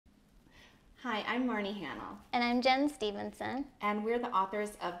Hi, I'm Marnie Hanel, And I'm Jen Stevenson. and we're the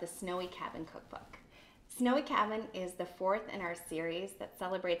authors of the Snowy Cabin Cookbook. Snowy Cabin is the fourth in our series that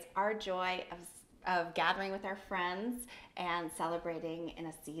celebrates our joy of gathering with our friends and celebrating in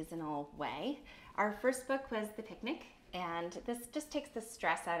a seasonal way. Our first book was The Picnic, and this just takes the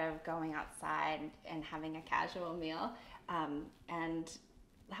stress out of going outside and having a casual meal and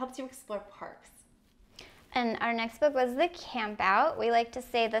helps you explore parks. And our next book was The Camp Out. We like to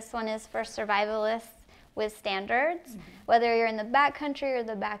say this one is for survivalists with standards. Whether you're in the backcountry or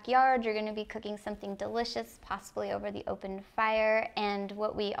the backyard, you're going to be cooking something delicious, possibly over the open fire. And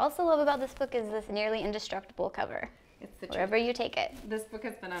what we also love about this book is this nearly indestructible cover. It's the Wherever you take it. This book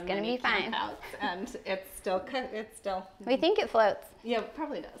has been on gonna many be fine. campouts, and it's still. We think it floats. Yeah, it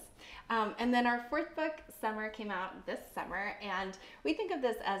probably does. And then our fourth book, Summer, came out this summer, and we think of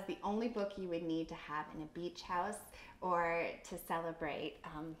this as the only book you would need to have in a beach house or to celebrate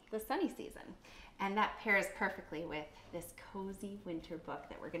the sunny season. And that pairs perfectly with this cozy winter book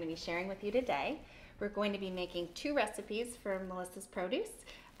that we're going to be sharing with you today. We're going to be making 2 recipes for Melissa's Produce,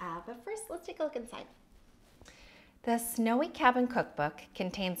 but first let's take a look inside. The Snowy Cabin Cookbook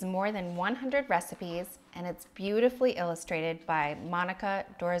contains more than 100 recipes, and it's beautifully illustrated by Monica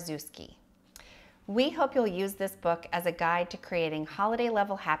Dorozewski. We hope you'll use this book as a guide to creating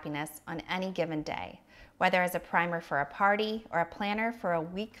holiday-level happiness on any given day, whether as a primer for a party or a planner for a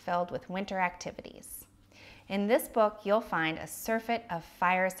week filled with winter activities. In this book, you'll find a surfeit of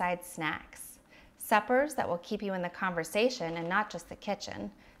fireside snacks, suppers that will keep you in the conversation and not just the kitchen,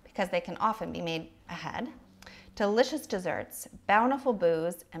 because they can often be made ahead, delicious desserts, bountiful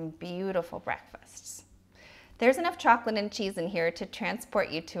booze, and beautiful breakfasts. There's enough chocolate and cheese in here to transport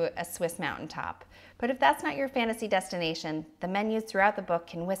you to a Swiss mountaintop, but if that's not your fantasy destination, the menus throughout the book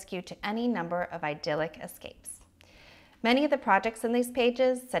can whisk you to any number of idyllic escapes. Many of the projects in these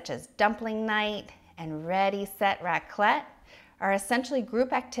pages, such as dumpling night and ready set raclette, are essentially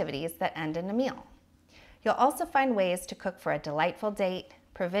group activities that end in a meal. You'll also find ways to cook for a delightful date,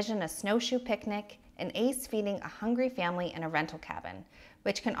 provision a snowshoe picnic, and ace feeding a hungry family in a rental cabin,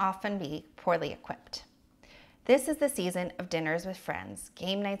 which can often be poorly equipped. This is the season of dinners with friends,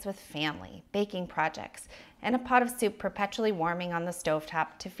 game nights with family, baking projects, and a pot of soup perpetually warming on the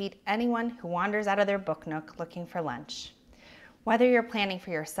stovetop to feed anyone who wanders out of their book nook looking for lunch. Whether you're planning for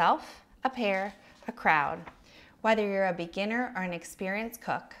yourself, a pair, a crowd, whether you're a beginner or an experienced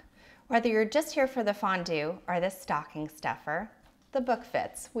cook, whether you're just here for the fondue or the stocking stuffer, the book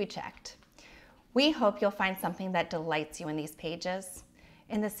fits, we checked. We hope you'll find something that delights you in these pages.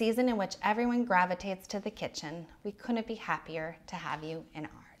 In the season in which everyone gravitates to the kitchen, we couldn't be happier to have you in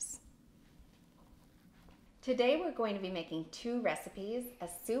ours. Today we're going to be making 2 recipes, a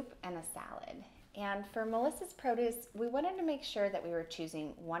soup and a salad. And for Melissa's Produce, we wanted to make sure that we were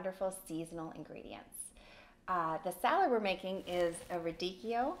choosing wonderful seasonal ingredients. The salad we're making is a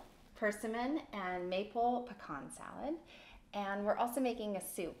radicchio, persimmon, and maple pecan salad. And we're also making a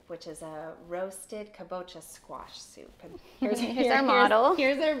soup, which is a roasted kabocha squash soup. And Here's our model.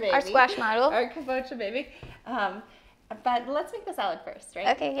 Here's our baby. Our squash model. Our kabocha baby. But let's make the salad first, right?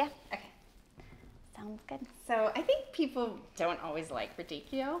 Okay, yeah. Okay. Sounds good. So I think people don't always like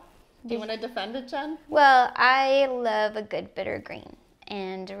radicchio. Do you want to defend it, Jen? Well, I love a good bitter green,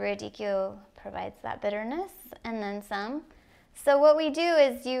 and radicchio provides that bitterness and then some. So what we do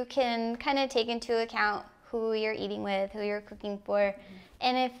is you can kind of take into account who you're eating with, who you're cooking for.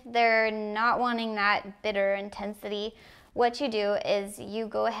 And if they're not wanting that bitter intensity, what you do is you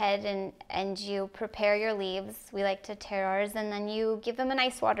go ahead and you prepare your leaves. We like to tear ours, and then you give them an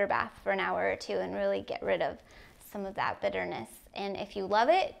ice water bath for an hour or 2 and really get rid of some of that bitterness. And if you love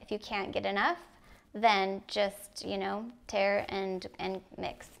it, if you can't get enough, then just, tear and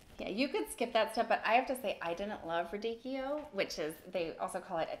mix. Yeah, you could skip that step, but I have to say I didn't love radicchio, which is, they also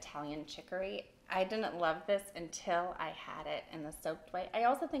call it Italian chicory. I didn't love this until I had it in the soaked way. I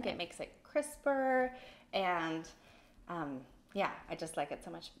also think it makes it crisper, and I just like it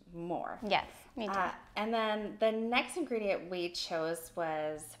so much more. Yes, me too. And then the next ingredient we chose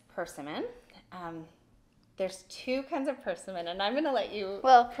was persimmon. There's 2 kinds of persimmon, and I'm going to let you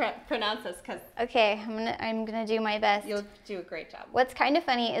pronounce this because okay, I'm gonna do my best. You'll do a great job. What's kind of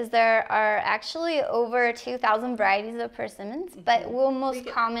funny is there are actually over 2,000 varieties of persimmons, but we'll most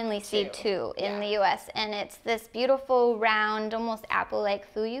commonly see 2 in the U.S. And it's this beautiful, round, almost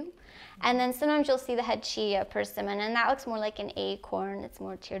apple-like fuyu. And then sometimes you'll see the head chia persimmon, and that looks more like an acorn. It's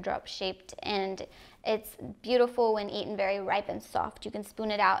more teardrop shaped, and it's beautiful when eaten very ripe and soft. You can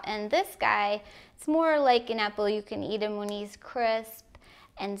spoon it out. And this guy, it's more like an apple. You can eat him when he's crisp,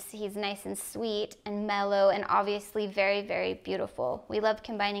 and he's nice and sweet and mellow and obviously very, very beautiful. We love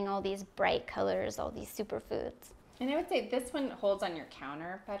combining all these bright colors, all these superfoods. And I would say this one holds on your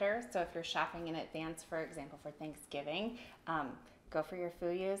counter better. So if you're shopping in advance, for example, for Thanksgiving, go for your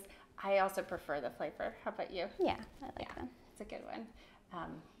fuyus. I also prefer the flavor. How about you? Yeah, I like them. It's a good one.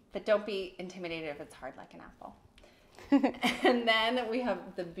 But don't be intimidated if it's hard like an apple. And then we have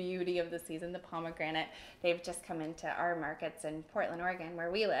the beauty of the season, the pomegranate. They've just come into our markets in Portland, Oregon,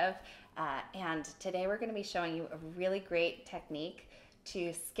 where we live. And today we're going to be showing you a really great technique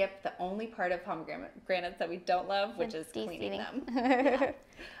to skip the only part of pomegranates that we don't love, which is cleaning them. Yeah.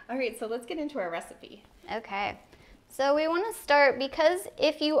 All right, so let's get into our recipe. Okay, so we want to start, because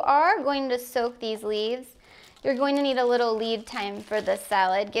if you are going to soak these leaves, you're going to need a little lead time for this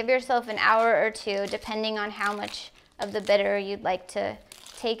salad. Give yourself an hour or two, depending on how much of the bitter you'd like to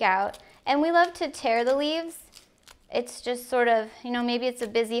take out. And we love to tear the leaves. It's just sort of, you know, maybe it's a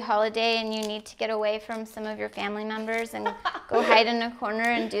busy holiday and you need to get away from some of your family members and go hide in a corner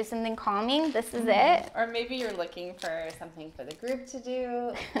and do something calming. This is it. Or maybe you're looking for something for the group to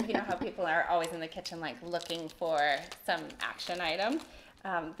do. You know how people are always in the kitchen like looking for some action item.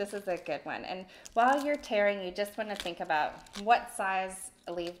 This is a good one. And while you're tearing, you just want to think about what size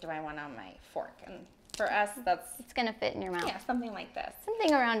leaf do I want on my fork. And for us, it's going to fit in your mouth. Yeah, something like this.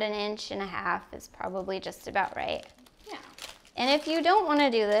 Something around 1.5 inches is probably just about right. Yeah. And if you don't want to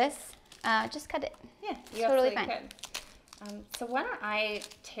do this, just cut it. Yeah, you totally fine. Could. So why don't I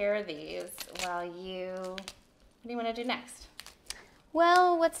tear these while what do you want to do next?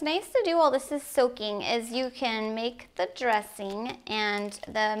 Well, what's nice to do while this is soaking is you can make the dressing and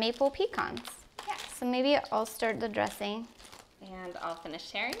the maple pecans. Yeah. So maybe I'll start the dressing. And I'll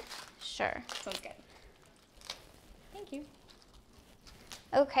finish tearing? Sure. Sounds good. Thank you.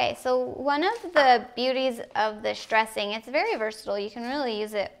 Okay, so one of the beauties of this dressing, it's very versatile. You can really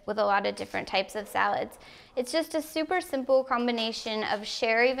use it with a lot of different types of salads. It's just a super simple combination of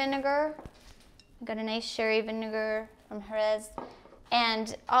sherry vinegar. I've got a nice sherry vinegar from Jerez,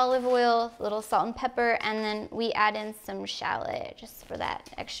 and olive oil, a little salt and pepper, and then we add in some shallot just for that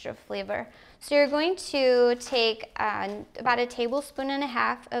extra flavor. So you're going to take about 1.5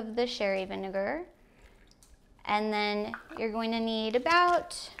 tablespoons of the sherry vinegar, and then you're going to need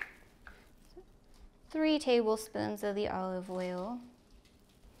about 3 tablespoons of the olive oil,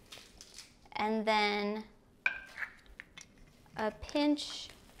 and then a pinch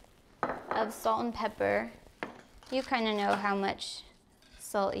of salt and pepper. You kind of know how much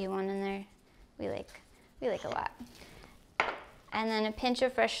salt you want in there. We like a lot. And then a pinch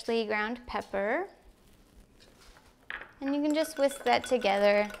of freshly ground pepper. And you can just whisk that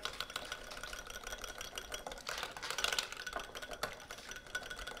together.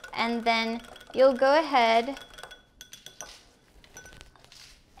 And then you'll go ahead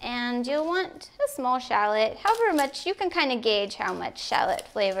and you'll want a small shallot. However much, you can kind of gauge how much shallot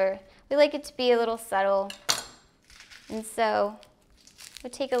flavor. We like it to be a little subtle. And so we'll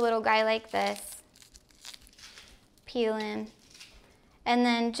take a little guy like this, peel him, and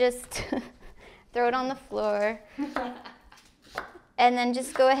then just throw it on the floor. And then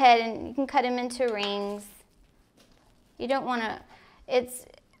just go ahead and you can cut him into rings. You don't want to, it's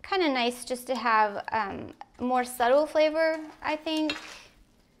kind of nice just to have more subtle flavor, I think.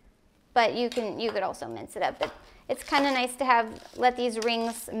 But you could also mince it up. But it's kind of nice to let these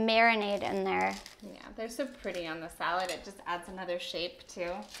rings marinate in there. Yeah, they're so pretty on the salad. It just adds another shape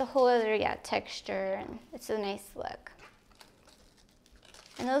too. It's a whole other texture, and it's a nice look.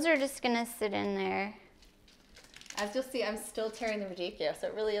 And those are just gonna sit in there. As you'll see, I'm still tearing the radicchio, so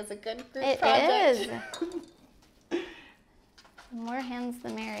it really is a good group project. It is. The more hands, the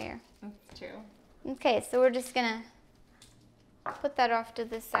merrier. That's true. Okay, so we're just gonna put that off to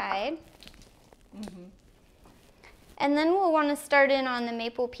the side. Mm-hmm. And then we'll want to start in on the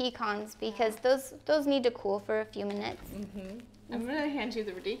maple pecans because those need to cool for a few minutes. Mm-hmm. I'm going to hand you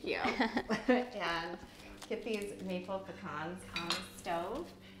the radicchio and get these maple pecans on the stove.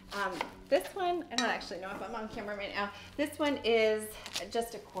 This one, I don't actually know if I'm on camera right now. This one is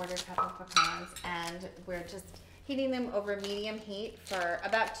just 1/4 cup of pecans, and we're just heating them over medium heat for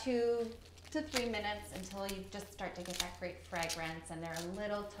about 2 to 3 minutes until you just start to get that great fragrance and they're a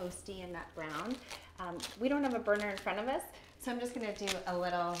little toasty and nut brown. We don't have a burner in front of us, so I'm just gonna do a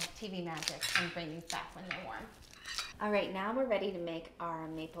little TV magic and bring these back when they're warm. All right, now we're ready to make our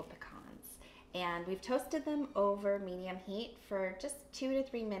maple pecans. And we've toasted them over medium heat for just 2 to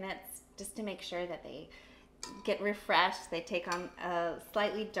 3 minutes just to make sure that they get refreshed. They take on a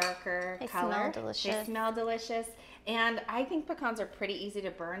slightly darker color. They smell delicious. They smell delicious. And I think pecans are pretty easy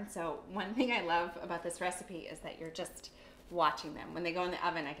to burn, so one thing I love about this recipe is that you're just watching them. When they go in the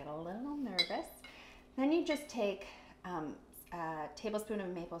oven, I get a little nervous. Then you just take a tablespoon of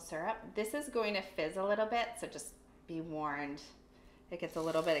maple syrup. This is going to fizz a little bit, so just be warned. It gets a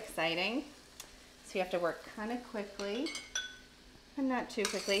little bit exciting. So you have to work kind of quickly, and not too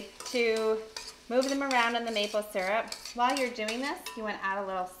quickly, to move them around in the maple syrup. While you're doing this, you want to add a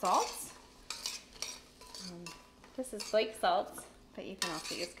little salt. This is flake salt, but you can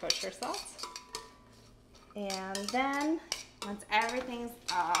also use kosher salt. And then, once everything's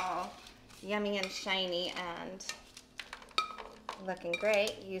all yummy and shiny and looking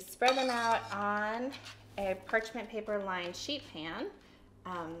great, you spread them out on a parchment paper lined sheet pan,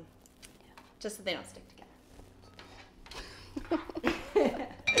 just so they don't stick together.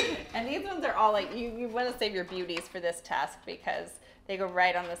 And these ones are all like, you want to save your beauties for this task because they go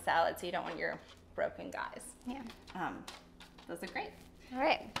right on the salad, so you don't want your broken guys. Yeah. Those are great. All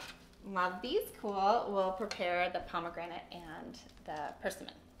right. While these cool, we'll prepare the pomegranate and the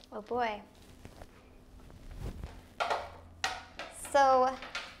persimmon. Oh boy. So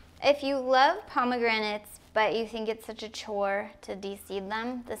if you love pomegranates, but you think it's such a chore to de-seed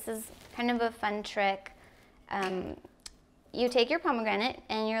them, this is kind of a fun trick. You take your pomegranate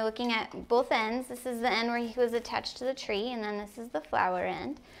and you're looking at both ends. This is the end where he was attached to the tree, and then this is the flower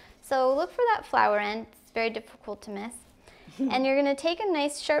end. So look for that flower end. It's very difficult to miss. And you're gonna take a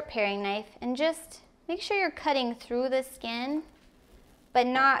nice sharp paring knife and just make sure you're cutting through the skin, but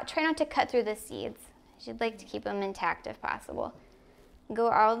try not to cut through the seeds. You'd like to keep them intact if possible. Go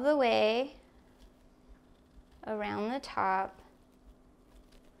all the way around the top,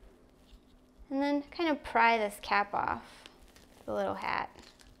 and then kind of pry this cap off the little hat.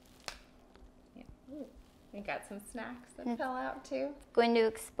 Yeah. Ooh, we got some snacks that fell out too. Going to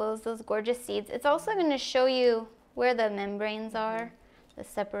expose those gorgeous seeds. It's also going to show you where the membranes are, the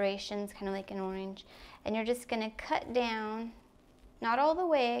separations, kind of like an orange. And you're just going to cut down, not all the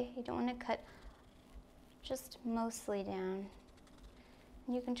way. You don't want to cut just mostly down.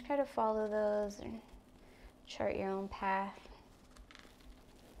 And you can try to follow those and chart your own path.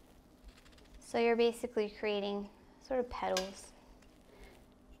 So you're basically creating sort of petals.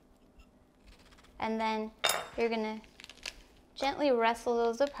 And then you're going to gently wrestle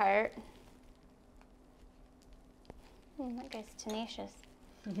those apart. That guy's tenacious.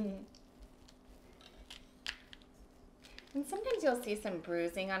 And sometimes you'll see some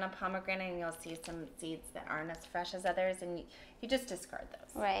bruising on a pomegranate, and you'll see some seeds that aren't as fresh as others, and you just discard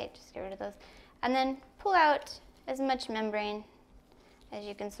those. Right, just get rid of those. And then pull out as much membrane as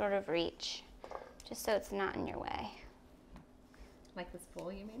you can sort of reach, just so it's not in your way. Like this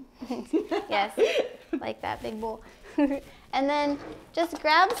bowl, you mean? Yes, like that big bowl. And then just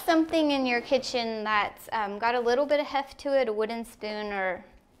grab something in your kitchen that's got a little bit of heft to it, a wooden spoon or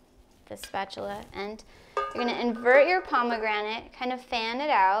the spatula, and you're gonna invert your pomegranate, kind of fan it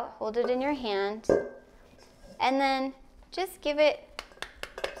out, hold it in your hand, and then just give it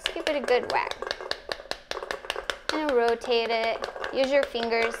a good whack. Kind of rotate it, use your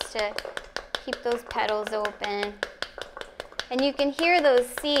fingers to keep those petals open. And you can hear those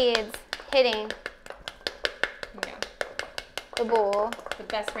seeds hitting the bowl. The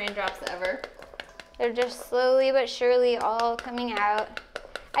best raindrops ever. They're just slowly but surely all coming out.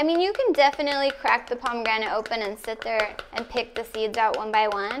 I mean, you can definitely crack the pomegranate open and sit there and pick the seeds out one by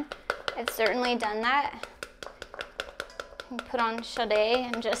one. I've certainly done that. And put on Sade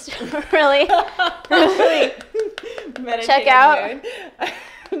and just really check out.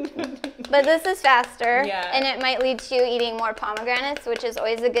 But this is faster, and it might lead to you eating more pomegranates, which is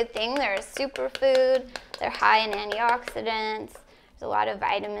always a good thing. They're a superfood. They're high in antioxidants. There's a lot of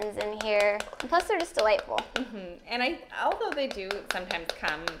vitamins in here, and plus they're just delightful. And although they do sometimes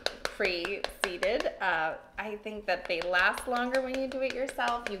come pre-seeded, I think that they last longer when you do it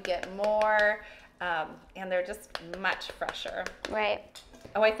yourself. You get more, and they're just much fresher. Right.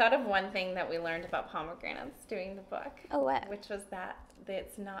 Oh, I thought of one thing that we learned about pomegranates doing the book. Oh, what? Which was that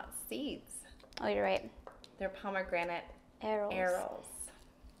it's not seeds. Oh, you're right. They're pomegranate arrows.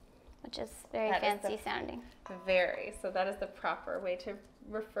 Which is very fancy sounding. Very. So that is the proper way to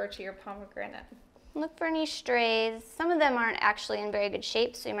refer to your pomegranate. Look for any strays. Some of them aren't actually in very good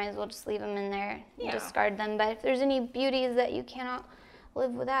shape, so you might as well just leave them in there and discard them. But if there's any beauties that you cannot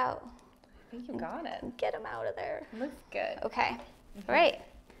live without, I think you got it. Get them out of there. Looks good. Okay. All right.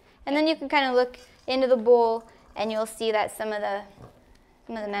 And then you can kind of look into the bowl, and you'll see that some of the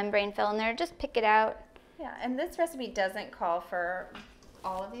membrane fell in there. Just pick it out. Yeah, and this recipe doesn't call for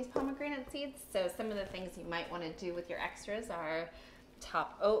all of these pomegranate seeds, so some of the things you might want to do with your extras are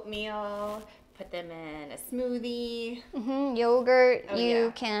top oatmeal, put them in a smoothie. Yogurt, Oh, you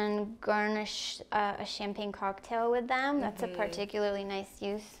yeah. can garnish a champagne cocktail with them. That's a particularly nice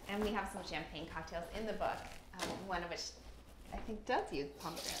use. And we have some champagne cocktails in the book, one of which I think does use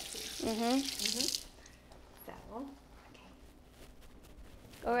pomegranate seeds. So, okay.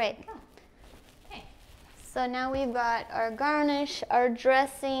 All right. Go. Okay. So now we've got our garnish, our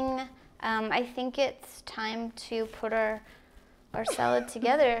dressing. I think it's time to put our salad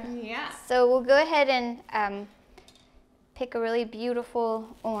together. Yeah. So we'll go ahead and pick a really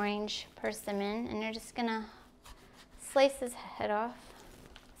beautiful orange persimmon, and you're just gonna slice his head off.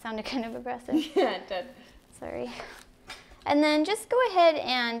 Sounded kind of aggressive. Yeah, it did. Sorry. And then just go ahead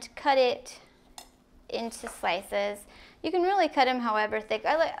and cut it into slices. You can really cut them however thick.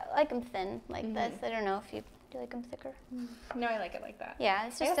 I like them thin like this. I don't know if you do you like them thicker. No, I like it like that. Yeah,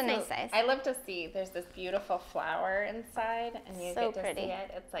 it's just a nice size. I love to see there's this beautiful flower inside, and you So get to pretty. see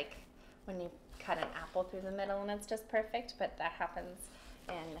it. It's like when you cut an apple through the middle, and it's just perfect. But that happens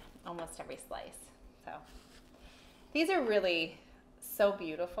in almost every slice. So these are really so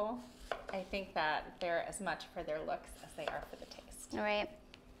beautiful. I think that they're as much for their looks as they are for the taste. All right.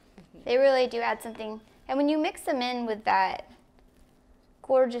 They really do add something. And when you mix them in with that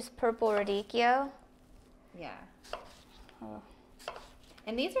gorgeous purple radicchio. Yeah. Oh.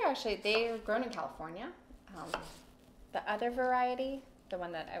 And these are actually, they're grown in California. The other variety, the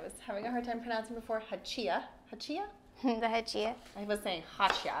one that I was having a hard time pronouncing before, hachia. Hachia? The hachia. I was saying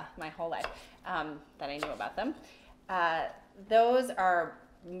hachia my whole life, that I knew about them. Those are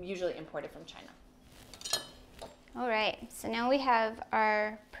usually imported from China. All right, so now we have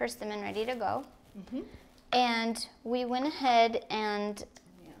our persimmon ready to go. And we went ahead and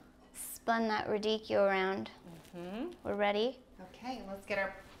spun that radicchio around. We're ready. Okay, let's get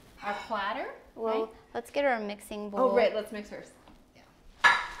our platter. Well, okay. Let's get our mixing bowl. Oh, right, let's mix first.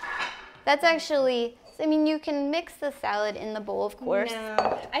 That's actually, I mean, you can mix the salad in the bowl, of course.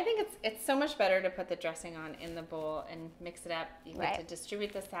 No, I think it's so much better to put the dressing on in the bowl and mix it up. You get to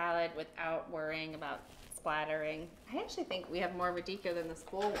distribute the salad without worrying about splattering. I actually think we have more radicchio than this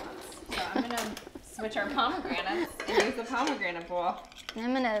bowl wants. So I'm going to switch our pomegranates and use the pomegranate bowl.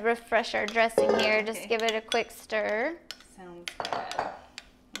 I'm going to refresh our dressing here. Just give it a quick stir. Sounds good.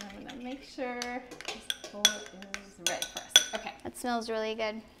 And I'm going to make sure this bowl is ready for us. Okay. That smells really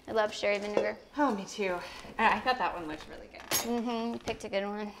good. I love sherry vinegar. Oh, me too. I thought that one looked really good. You picked a good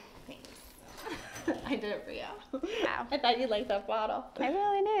one. Thanks. I did it for you. Wow. I thought you'd like that bottle. I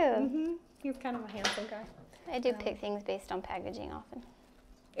really do. He's kind of a handsome guy. I do pick things based on packaging often.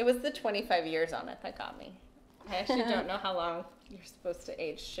 It was the 25 years on it that got me. I actually don't know how long you're supposed to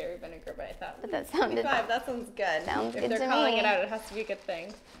age sherry vinegar, but I thought, But that sounded 25, that sounds good. Sounds if good they're to calling me. it out, it has to be a good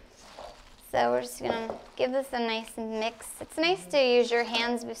thing. So we're just gonna give this a nice mix. It's nice to use your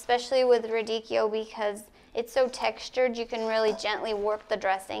hands, especially with radicchio, because it's so textured. You can really gently work the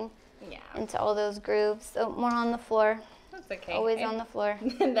dressing into all those grooves. So more on the floor. That's okay. Always on the floor.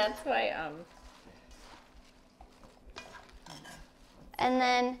 And that's why. And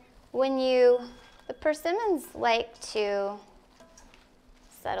then when the persimmons like to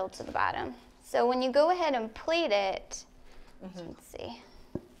settle to the bottom. So when you go ahead and plate it, let's see.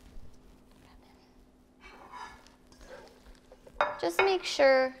 Just make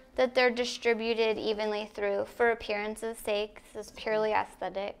sure that they're distributed evenly through for appearance's sake. This is purely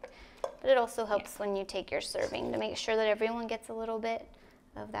aesthetic, but it also helps when you take your serving to make sure that everyone gets a little bit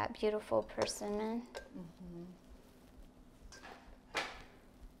of that beautiful persimmon.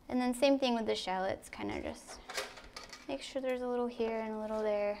 And then same thing with the shallots, kind of just make sure there's a little here and a little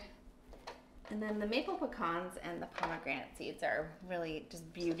there. And then the maple pecans and the pomegranate seeds are really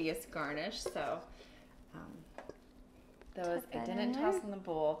just beauteous garnish. So those I didn't toss in the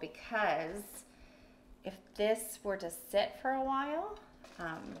bowl because if this were to sit for a while,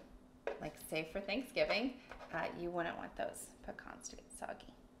 like say for Thanksgiving, you wouldn't want those pecans to get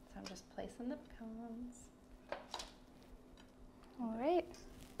soggy. So I'm just placing the pecans. All right.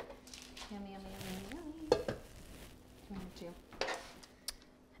 Yummy, yummy, yummy, yummy.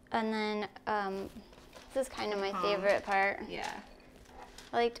 And then this is kind of my favorite part. Yeah.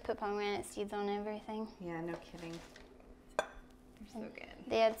 I like to put pomegranate seeds on everything. Yeah, no kidding. They're so good.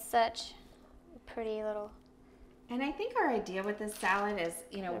 They add such pretty little. And I think our idea with this salad is,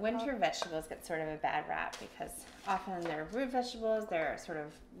 you know, winter vegetables get sort of a bad rap because often they're root vegetables, they're sort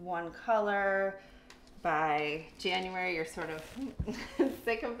of one color. By January, you're sort of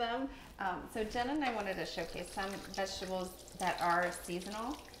sick of them. So Jen and I wanted to showcase some vegetables that are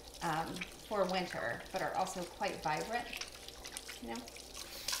seasonal for winter, but are also quite vibrant, you know?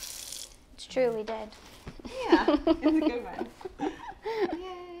 It's true, we did. Yeah, it's a good one.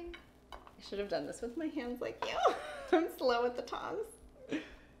 Yay. I should have done this with my hands like you. I'm slow with the tongs.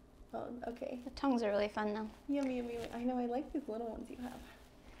 Oh, okay. The tongs are really fun though. Yummy, yummy, yummy. I know, I like these little ones you have.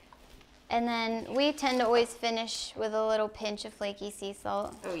 And then we tend to always finish with a little pinch of flaky sea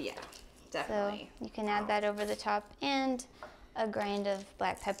salt. Oh yeah, definitely. So you can add that over the top and a grind of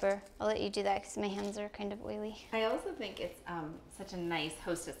black pepper. I'll let you do that because my hands are kind of oily. I also think it's such a nice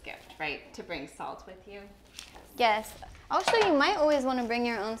hostess gift, right? To bring salt with you. Yes. Also, you might always want to bring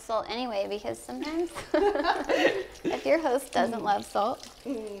your own salt anyway because sometimes if your host doesn't love salt,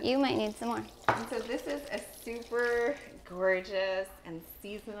 you might need some more. And so this is a super gorgeous and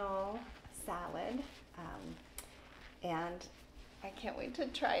seasonal salad. And I can't wait to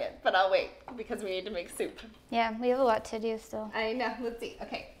try it, but I'll wait because we need to make soup. Yeah, we have a lot to do still. I know, let's see.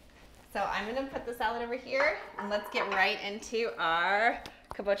 Okay, so I'm gonna put the salad over here and let's get right into our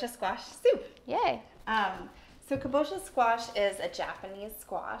kabocha squash soup. Yay. So kabocha squash is a Japanese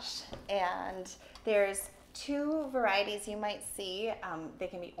squash, and there's two varieties you might see. They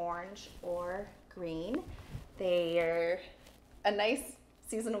can be orange or green. They're a nice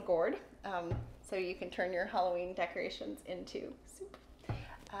seasonal gourd, so you can turn your Halloween decorations into soup.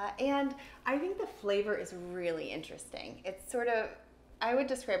 And I think the flavor is really interesting. It's sort of, I would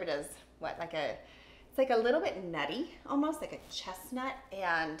describe it as what, it's like a little bit nutty, almost like a chestnut,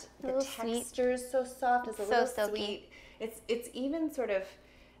 and the texture is so soft. It's a little sweet. It's even sort of,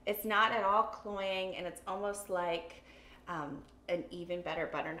 it's not at all cloying, and it's almost like an even better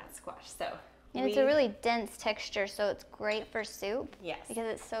butternut squash. So. And it's a really dense texture, so it's great for soup. Yes. Because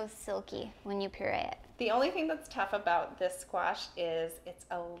it's so silky when you puree it. The only thing that's tough about this squash is it's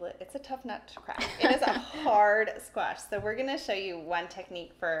a tough nut to crack. It is a hard squash. So we're going to show you one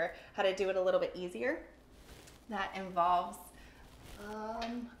technique for how to do it a little bit easier. That involves, let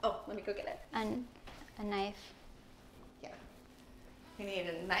me go get it. A knife. Yeah. We need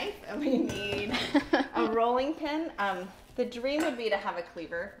a knife and we need a rolling pin. The dream would be to have a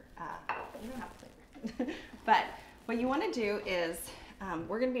cleaver. We don't have a cleaver. But what you want to do is,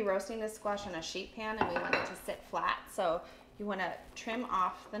 we're going to be roasting this squash on a sheet pan, and we want it to sit flat. So you want to trim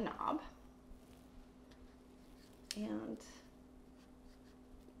off the knob. And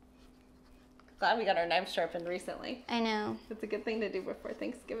glad we got our knives sharpened recently. I know. It's a good thing to do before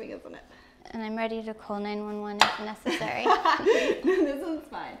Thanksgiving, isn't it? And I'm ready to call 911 if necessary. This one's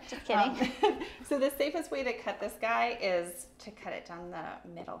fine. Just kidding. So the safest way to cut this guy is to cut it down the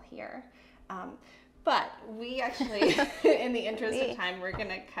middle here. But we actually, in the interest of time, we're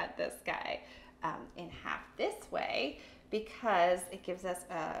gonna cut this guy in half this way because it gives us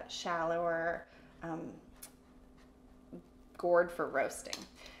a shallower gourd for roasting.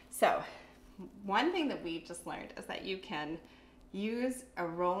 So one thing that we just learned is that you can use a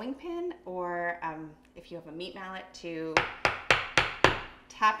rolling pin, or if you have a meat mallet, to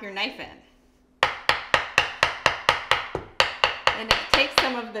tap your knife in. And it takes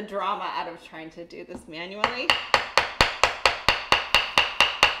some of the drama out of trying to do this manually.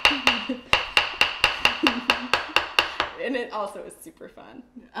 And it also is super fun.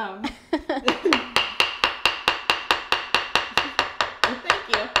 Thank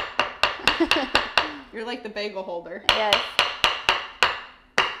you. You're like the bagel holder. Yes.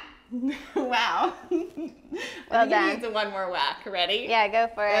 Wow. Well done. Needs one more whack. Ready? Yeah, go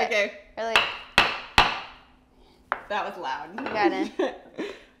for it. Okay. Really. That was loud. You got it.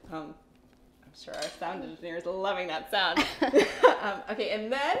 I'm sure our sound engineer is loving that sound. Okay,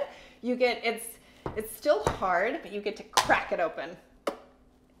 and then you get, it's still hard, but you get to crack it open.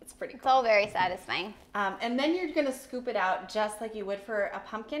 It's pretty cool. It's all very satisfying. And then you're gonna scoop it out just like you would for a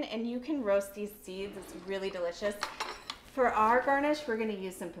pumpkin, and you can roast these seeds. It's really delicious. For our garnish, we're gonna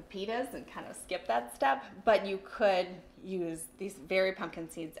use some pepitas and kind of skip that step, but you could use these very pumpkin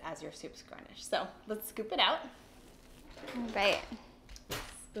seeds as your soup's garnish. So let's scoop it out. Right.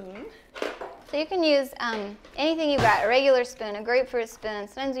 Spoon. So you can use anything you got, a regular spoon, a grapefruit spoon.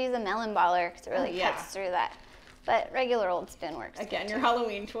 Sometimes we use a melon baller because it really cuts through that. But regular old spoon works. Again, your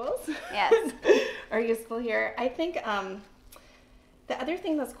Halloween tools Yes. are useful here. I think the other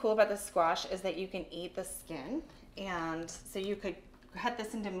thing that's cool about the squash is that you can eat the skin. And so you could cut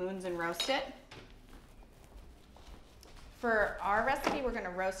this into moons and roast it. For our recipe, we're gonna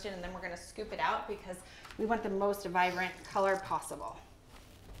roast it and then we're gonna scoop it out because we want the most vibrant color possible.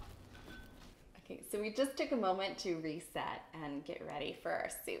 Okay, so we just took a moment to reset and get ready for our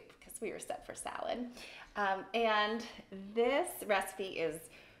soup because we were set for salad. And this recipe is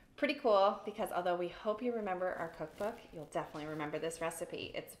pretty cool because although we hope you remember our cookbook, you'll definitely remember this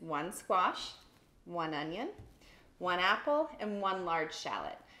recipe. It's 1 squash, 1 onion, 1 apple, and 1 large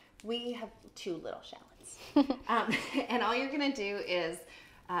shallot. We have 2 little shallots. And all you're gonna do is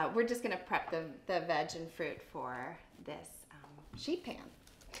we're just gonna prep the veg and fruit for this sheet pan.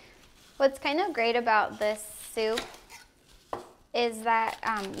 What's kind of great about this soup is that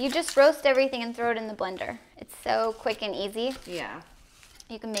you just roast everything and throw it in the blender. It's so quick and easy. Yeah.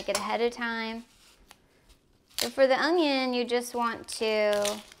 You can make it ahead of time. But for the onion, you just want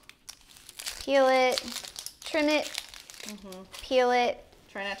to peel it, trim it, peel it.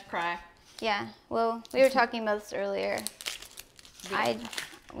 Try not to cry. Yeah, well, we were talking about this earlier.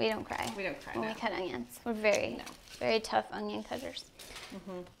 We don't cry. We don't cry when no. we cut onions. We're very tough onion cutters.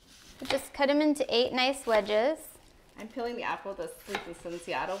 We just cut them into 8 nice wedges. I'm peeling the apple the Stevenson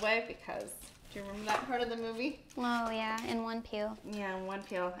Seattle way because, do you remember that part of the movie? Oh yeah, in one peel. Yeah, in one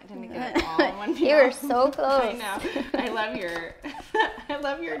peel. I didn't get it all in one peel. You were so close. I know. I love your, I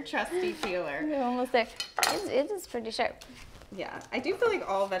love your trusty peeler. You're almost there. It is pretty sharp. Yeah, I do feel like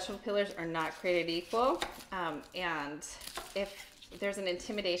all vegetable peelers are not created equal, and if there's an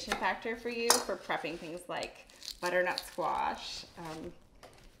intimidation factor for you for prepping things like butternut squash,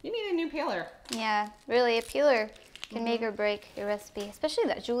 you need a new peeler. Yeah, really, a peeler can make or break your recipe, especially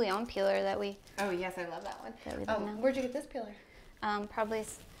that julienne peeler that we. Oh yes, I love that one. That we Oh, where'd you get this peeler? Probably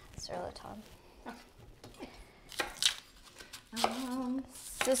Sterlitol. Oh.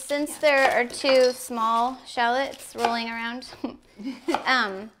 So since there are 2 small shallots rolling around,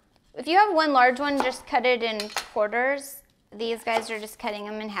 if you have one large one, just cut it in quarters. These guys are just cutting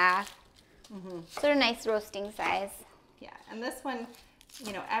them in half. So they're nice roasting size. Yeah, and this one,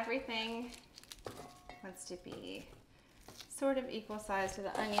 you know, everything wants to be sort of equal size to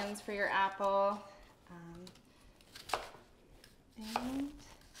the onions for your apple. And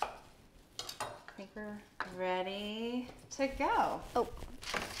I think we're ready to go. Oh,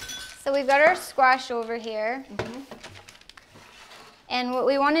 so we've got our squash over here. And what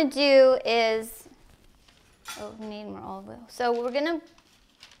we want to do is, we need more olive oil. So we're gonna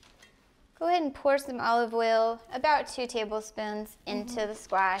go ahead and pour some olive oil, about 2 tablespoons, into the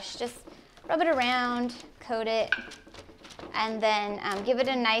squash. Just rub it around, coat it, and then give it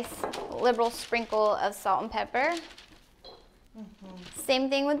a nice liberal sprinkle of salt and pepper. Same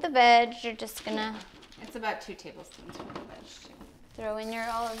thing with the veg. You're just gonna. It's about 2 tablespoons for the veg too. Throw in your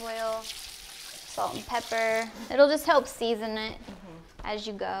olive oil, salt and pepper. It'll just help season it as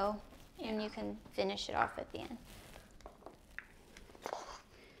you go, and you can finish it off at the end.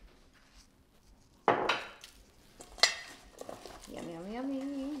 Yummy, yummy,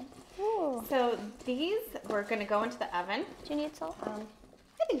 yummy. Ooh. So these, we're gonna go into the oven. Do you need salt?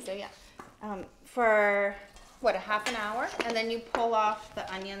 I think so, yeah. For what, a half an hour, and then you pull off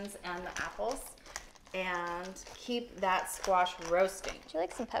the onions and the apples and keep that squash roasting. Would you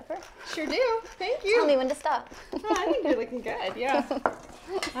like some pepper? Sure do. Thank you. Tell me when to stop. Oh, I think you're looking good. Yeah. I think.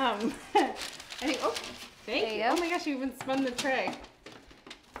 Oh, thank There you. you go. Oh my gosh, you even spun the tray.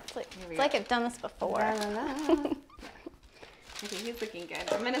 It's like I've done this before. Okay, he's looking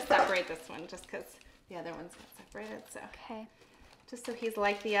good. I'm gonna separate this one just because the other one's got separated. So Okay. just so he's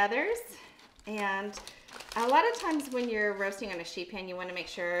like the others. And a lot of times when you're roasting on a sheet pan, you want to make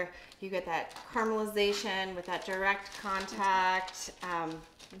sure you get that caramelization with that direct contact.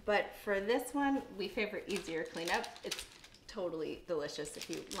 But for this one, we favor easier cleanup. It's totally delicious if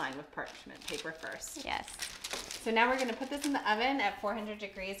you line with parchment paper first. Yes. So now we're going to put this in the oven at 400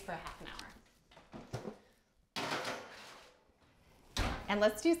 degrees for half an hour. And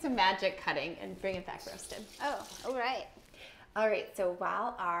let's do some magic cutting and bring it back roasted. Oh, all right. All right, so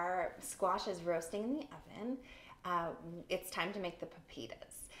while our squash is roasting in the oven, it's time to make the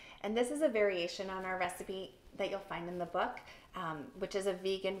pepitas. And this is a variation on our recipe that you'll find in the book, which is a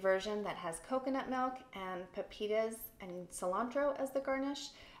vegan version that has coconut milk and pepitas and cilantro as the garnish.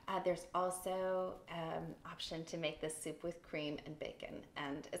 There's also an option to make this soup with cream and bacon.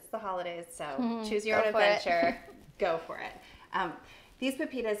 And it's the holidays, so choose your own adventure. Go for it. These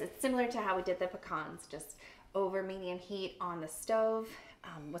pepitas, it's similar to how we did the pecans, just over medium heat on the stove.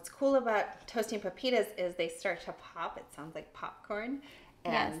 What's cool about toasting pepitas is they start to pop. It sounds like popcorn.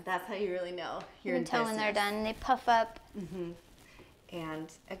 And that's how you really know you're in business. Until when they're done, they puff up.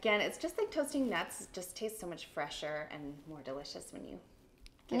 And again, it's just like toasting nuts. It just tastes so much fresher and more delicious when you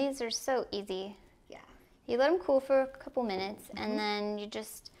And these are so easy. Yeah. You let them cool for a couple minutes, and then you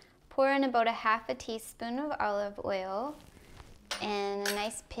just pour in about a half a teaspoon of olive oil and a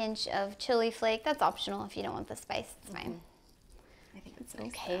nice pinch of chili flake. That's optional if you don't want the spice. It's fine. I think it's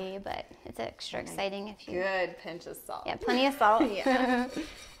Okay, but it's extra exciting if you. Good pinch of salt. Yeah, plenty of salt. Yeah.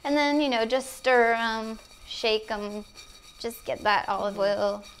 And then, just stir them, shake them, just get that olive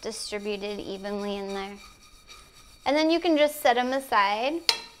oil distributed evenly in there. And then you can just set them aside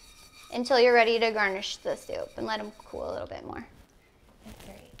until you're ready to garnish the soup and let them cool a little bit more. That's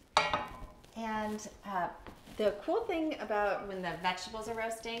right. And the cool thing about when the vegetables are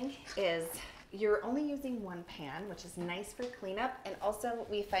roasting is you're only using one pan, which is nice for cleanup. And also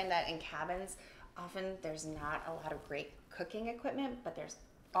we find that in cabins, often there's not a lot of great cooking equipment, but there's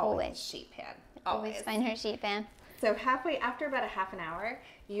always a sheet pan. Always find her sheet pan. So after about a half an hour,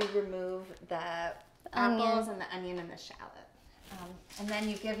 you remove the apples and the onion and the shallot. And then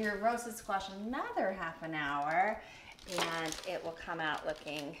you give your roasted squash another half an hour, and it will come out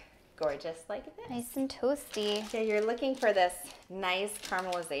looking gorgeous like this. Nice and toasty. So you're looking for this nice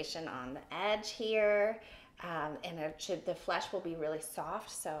caramelization on the edge here, and the flesh will be really soft,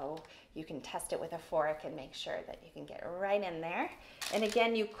 so you can test it with a fork and make sure that you can get right in there. And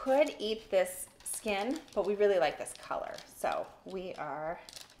again, you could eat this skin, but we really like this color, so we are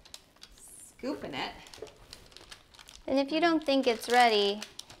scooping it. And if you don't think it's ready,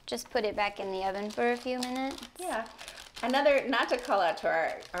 just put it back in the oven for a few minutes. Yeah. Another, not to call out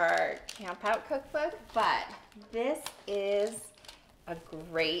to our camp out cookbook, but this is a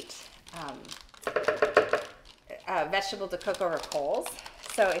great vegetable to cook over coals.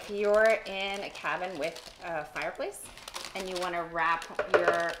 So if you're in a cabin with a fireplace and you want to wrap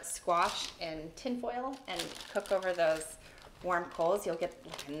your squash in tin foil and cook over those warm coals, you'll get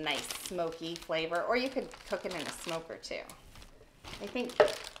like a nice smoky flavor, or you could cook it in a smoker too. I think,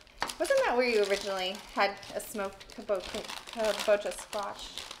 wasn't that where you originally had a smoked kabocha squash?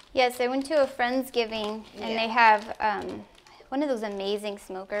 Yes, I went to a Friendsgiving and they have one of those amazing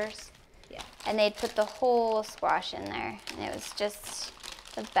smokers. Yeah. And they'd put the whole squash in there, and it was just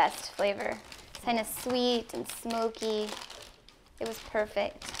the best flavor. It's kind of sweet and smoky. It was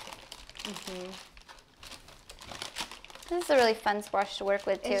perfect. This is a really fun squash to work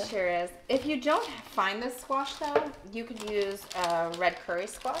with too. It sure is. If you don't find this squash though, you could use red curry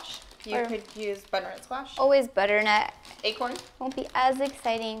squash. You could use butternut squash. Always butternut. Acorn. Won't be as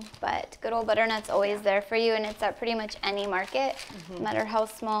exciting, but good old butternut's always there for you, and it's at pretty much any market, no matter how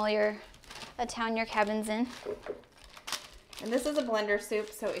small a town your cabin's in. And this is a blender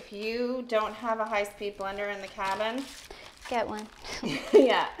soup, so if you don't have a high-speed blender in the cabin, get one.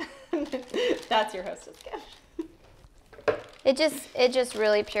 Yeah, that's your hostess gift. It just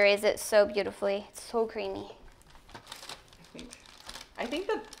really purees it so beautifully. It's so creamy. I think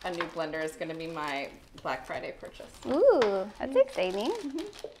that a new blender is going to be my Black Friday purchase. Ooh, that's exciting.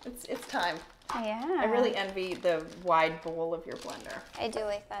 It's time. Yeah. I really envy the wide bowl of your blender. I do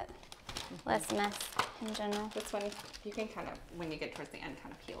like that. Less mess in general. This one, you can kind of, when you get towards the end,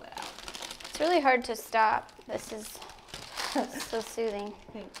 kind of peel it out. It's really hard to stop. This is so soothing.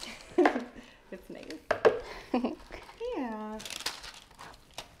 It's nice. Yeah.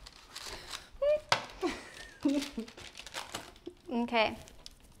 Okay.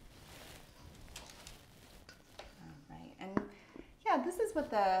 All right, and yeah, this is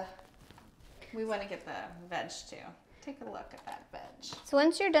what we want to get the veg to. Take a look at that veg. So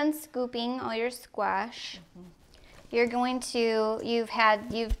once you're done scooping all your squash, you're going to, you've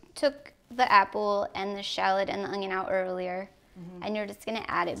took the apple and the shallot and the onion out earlier, and you're just gonna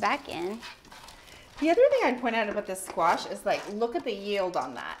add it back in. The other thing I'd point out about this squash is, like, look at the yield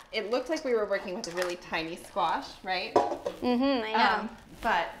on that. It looked like we were working with a really tiny squash, right? I know.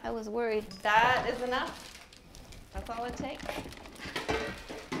 But I was worried. that is enough. That's all it takes.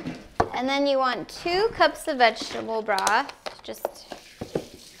 And then you want 2 cups of vegetable broth. Just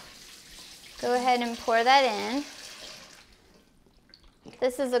go ahead and pour that in.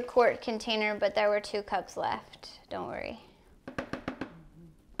 This is a quart container, but there were 2 cups left. Don't worry.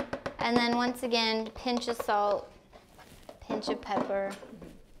 And then once again, pinch of salt, pinch of pepper.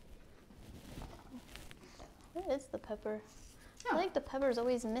 Where is the pepper? I feel like the pepper's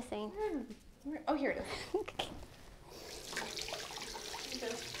always missing. Oh, here it is.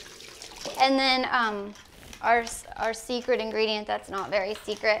 And then our secret ingredient that's not very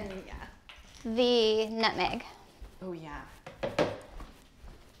secret, the nutmeg. Oh, yeah.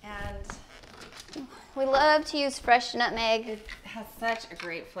 And we love to use fresh nutmeg. it has such a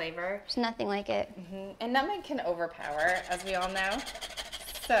great flavor. There's nothing like it. And nutmeg can overpower, as we all know.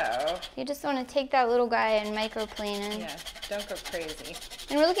 So, You just want to take that little guy and microplane in. yeah, don't go crazy.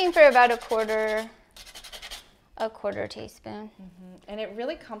 And we're looking for about a quarter teaspoon. And it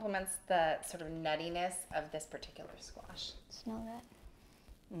really complements the sort of nuttiness of this particular squash. Smell that.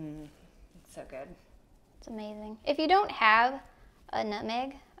 It's so good. It's amazing. If you don't have a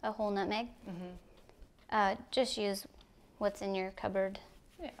nutmeg, a whole nutmeg, just use what's in your cupboard,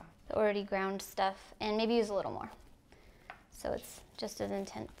 the already ground stuff, and maybe use a little more. So it's just as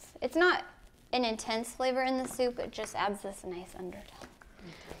intense. It's not an intense flavor in the soup, it just adds this nice undertone.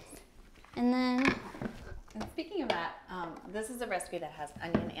 And then And speaking of that, this is a recipe that has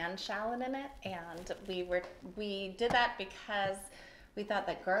onion and shallot in it, and we did that because we thought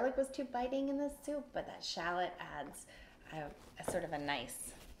that garlic was too biting in this soup, but that shallot adds a sort of a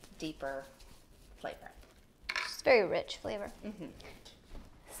nice, deeper flavor. It's very rich flavor.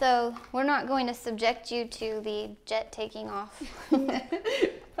 So we're not going to subject you to the jet taking off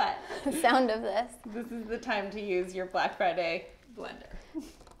But sound of this. this is the time to use your Black Friday blender.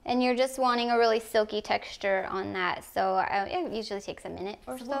 And you're just wanting a really silky texture on that, so it usually takes a minute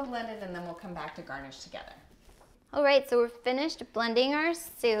or so. We'll blend it and then we'll come back to garnish together. All right, so we're finished blending our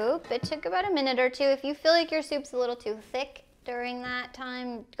soup. It took about a minute or two. If you feel like your soup's a little too thick during that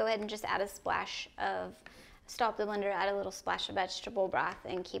time, go ahead and just add a splash of, stop the blender, add a little splash of vegetable broth,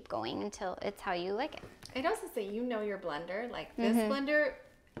 and keep going until it's how you like it. I'd also say you know your blender. Like this blender,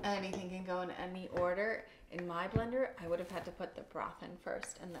 anything can go in any order. In my blender, I would have had to put the broth in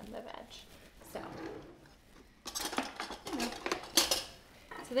first and then the veg.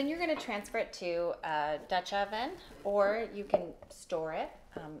 So then you're going to transfer it to a Dutch oven, or you can store it.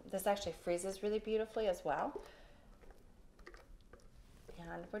 This actually freezes really beautifully as well.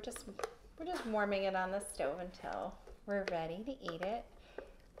 And we're just warming it on the stove until we're ready to eat it.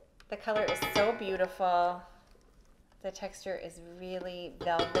 The color is so beautiful. The texture is really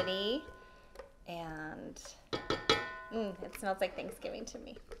velvety. And it smells like Thanksgiving to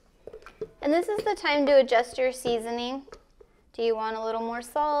me. And this is the time to adjust your seasoning. Do you want a little more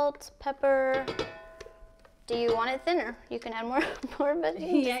salt, pepper? Do you want it thinner? You can add more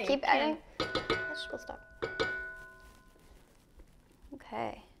veggies. Yeah, just keep adding. Vegetable stock.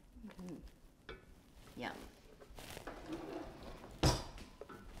 Okay. Yum.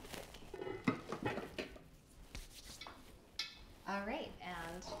 All right,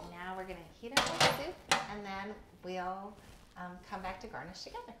 and now we're going to heat up the soup, and then we'll come back to garnish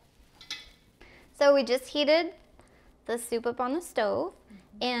together. So we just heated the soup up on the stove,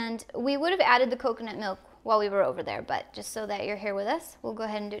 and we would have added the coconut milk while we were over there, but just so that you're here with us, we'll go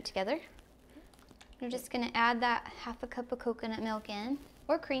ahead and do it together. You're just going to add that half a cup of coconut milk in,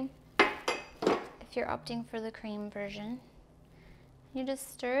 or cream, if you're opting for the cream version. You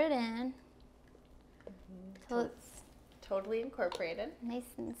just stir it in till it's Totally incorporated. nice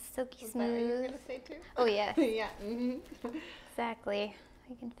and silky Is that what you were smooth. going to say too? Oh yes, Yeah. exactly.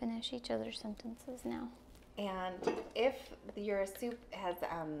 We can finish each other's sentences now. And if your soup has,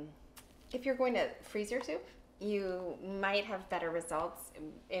 if you're going to freeze your soup, you might have better results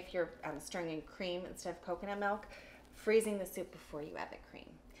if you're stirring in cream instead of coconut milk. Freezing the soup before you add the cream.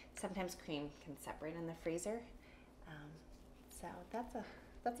 Sometimes cream can separate in the freezer. So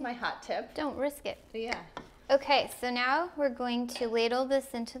that's my hot tip. Don't risk it. Yeah. Okay, so now we're going to ladle this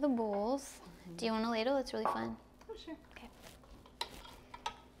into the bowls. Do you want to ladle? It's really fun. Oh, sure. Okay.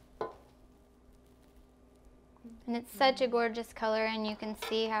 And it's such a gorgeous color, and you can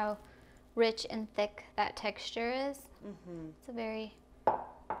see how rich and thick that texture is. It's a very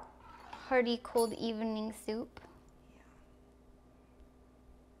hearty, cold evening soup.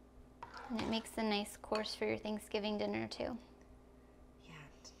 And it makes a nice course for your Thanksgiving dinner, too. Yeah.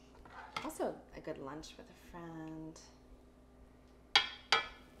 Also a good lunch with a friend.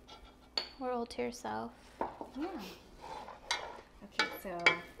 Or all to yourself. Yeah. Okay, so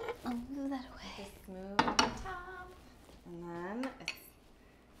I'll move that away. just move the top, and then it's.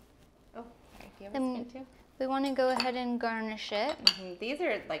 Oh, sorry. Do you have a Then skin too? we want to go ahead and garnish it. These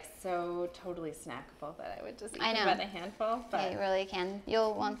are like so totally snackable that I would just eat I them know. by the handful. Yeah, But you really can.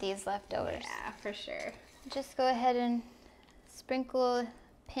 You'll want these leftovers. yeah, for sure. Just go ahead and sprinkle a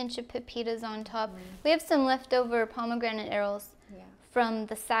pinch of pepitas on top. We have some leftover pomegranate arrows Yeah. from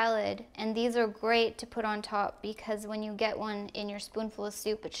the salad, and these are great to put on top because when you get one in your spoonful of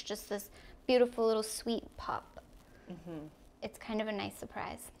soup, it's just this beautiful little sweet pop. It's kind of a nice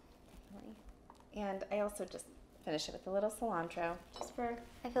surprise. And I also just finish it with a little cilantro, just for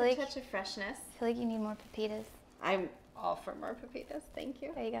I feel a like touch of freshness. I feel like you need more pepitas. I'm all for more pepitas. Thank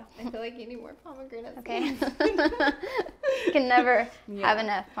you. There you go. I feel like you need more pomegranate Okay. seeds. You can never have Yeah.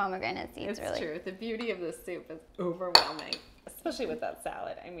 enough pomegranate seeds, It's really. true. The beauty of this soup is overwhelming, especially with that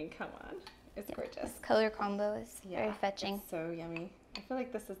salad. I mean, come on. It's gorgeous. This color combo is very fetching. It's so yummy. I feel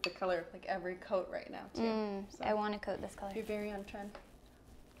like this is the color of like every coat right now, too. So I want to coat this color. you're very on trend.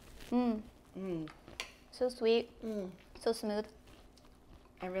 So sweet, so smooth.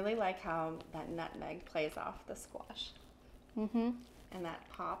 I really like how that nutmeg plays off the squash. Mm-hmm. And that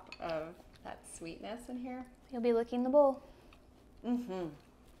pop of that sweetness in here. You'll be licking the bowl.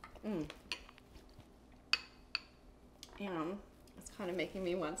 And it's kind of making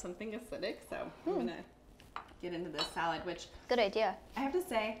me want something acidic, so I'm gonna get into this salad, which Good idea. I have to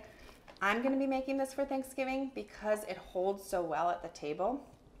say, I'm going to be making this for Thanksgiving because it holds so well at the table.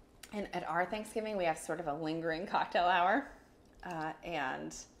 And at our Thanksgiving, we have sort of a lingering cocktail hour.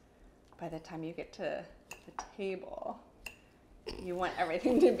 And by the time you get to the table, you want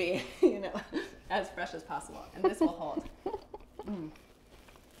everything to be, as fresh as possible. And this will hold.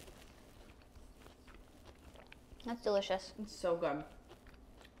 That's delicious. It's so good.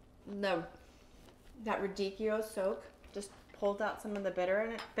 That radicchio soak just pulls out some of the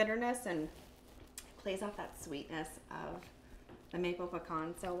bitterness and plays off that sweetness of the maple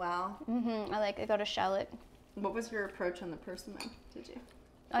pecan so well. I got a shallot. What was your approach on the persimmon? Did you?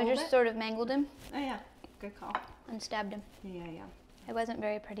 I just sort of mangled him. Oh yeah, good call. And stabbed him. Yeah. It wasn't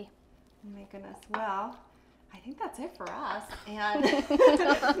very pretty. Oh my goodness. Well, I think that's it for us. And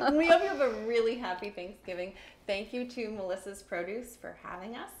we hope you have a really happy Thanksgiving. Thank you to Melissa's Produce for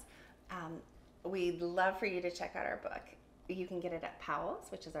having us. We'd love for you to check out our book. You can get it at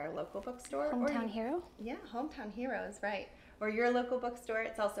Powell's, which is our local bookstore. Hometown Hero? Yeah, Hometown Heroes, right. Or your local bookstore.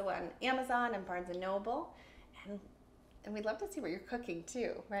 It's also on Amazon and Barnes & Noble. And we'd love to see what you're cooking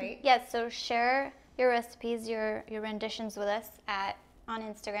too, right? Yes, so share your recipes, your renditions with us on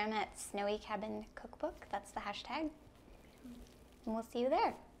Instagram at Snowy Cabin Cookbook. That's the hashtag. And we'll see you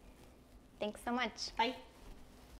there. Thanks so much. Bye.